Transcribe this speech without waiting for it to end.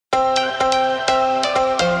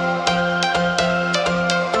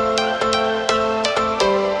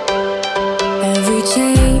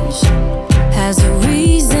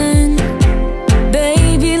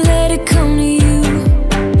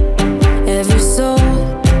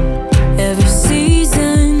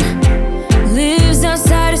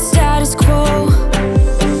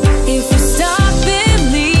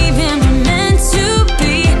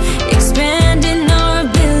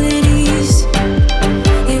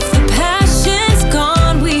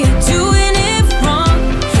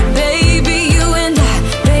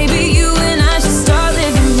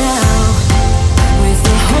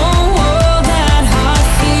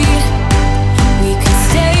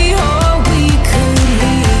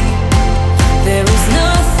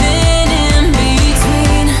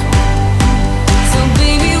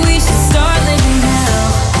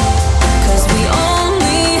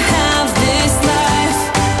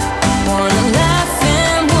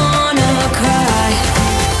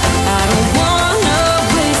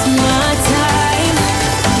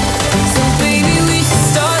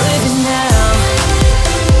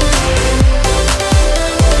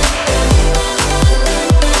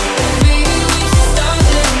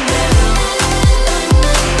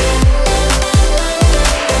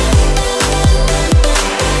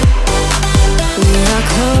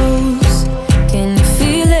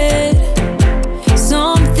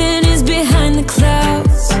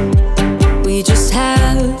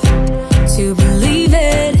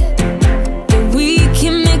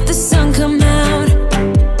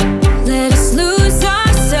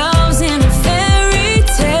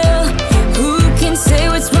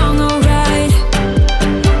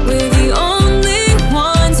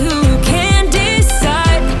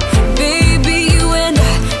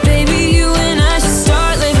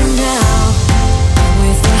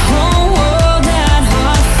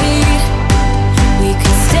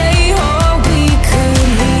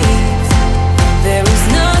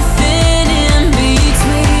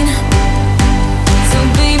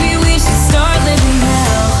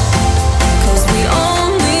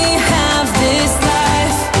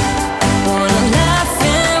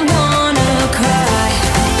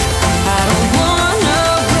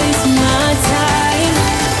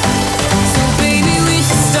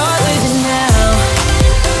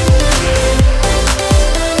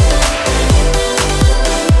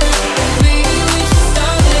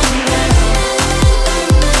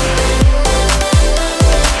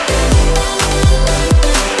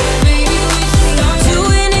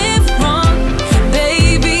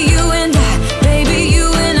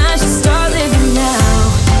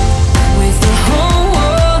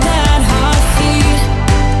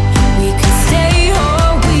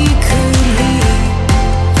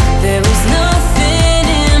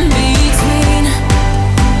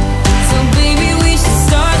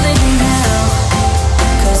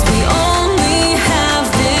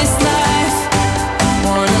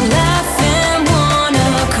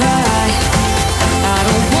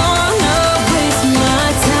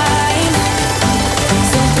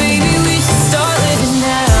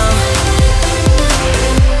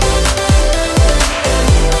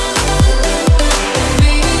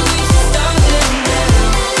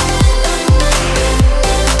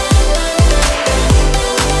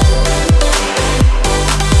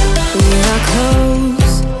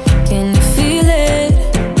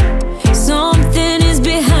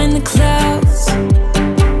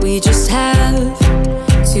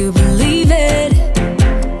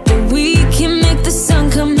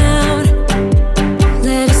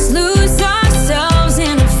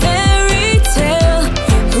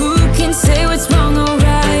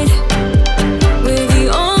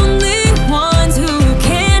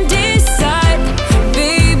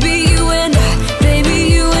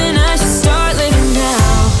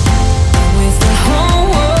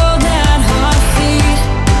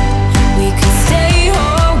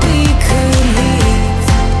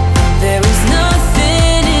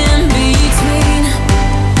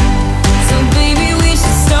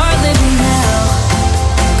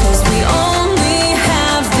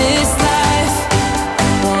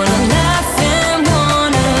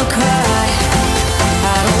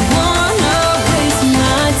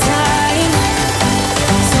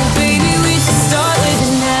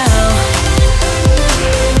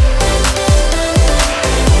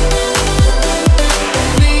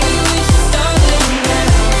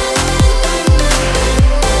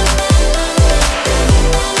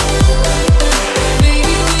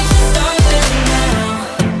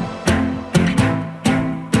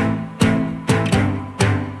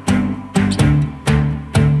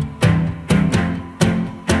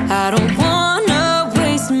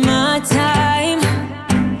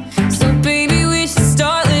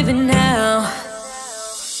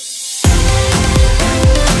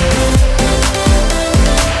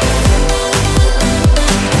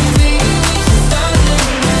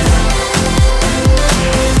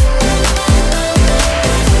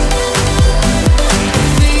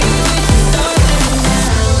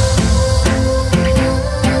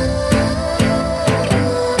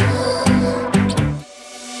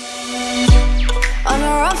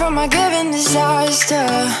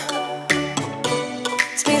faster.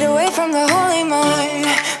 Speed away from the holy mind.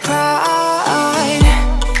 Pride,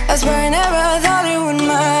 I swear I never thought it would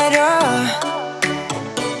matter.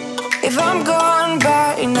 If I'm gone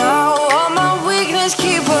by now, all my weakness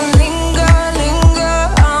keep on linger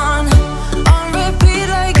on repeat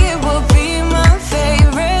like it will be my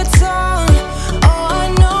favorite song. Oh, I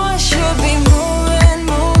know I should be moving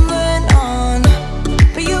on,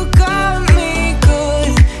 but you got me good,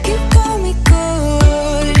 you got me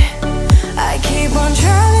good. I keep on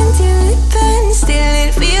driving till it bends, still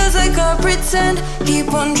it feels like I pretend.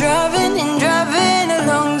 Keep on driving and driving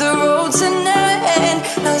along the road tonight.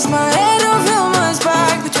 Lost my head, don't feel my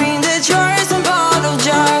spark between the jars and bottle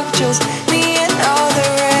jack. Just me and all the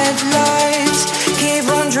red lights. Keep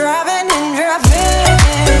on driving and driving.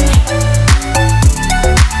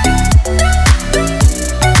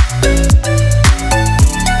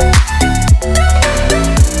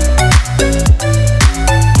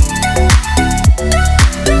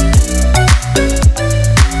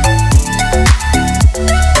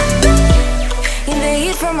 In the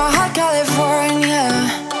heat from a hot California,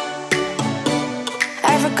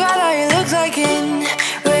 I forgot how you look like in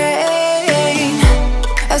rain.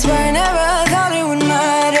 I swear I never thought it would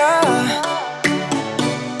matter.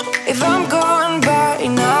 If I'm gone by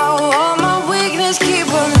now, all my weakness keep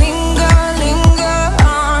on linger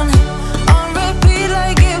on repeat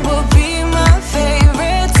like it will be my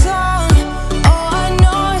favorite song. Oh, I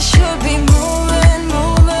know I should be moving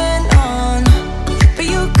on, but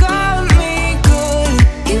you got me good,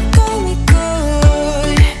 you got me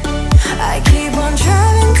good. I keep on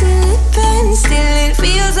driving till it bends, still it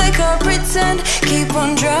feels like I pretend. Keep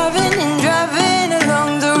on driving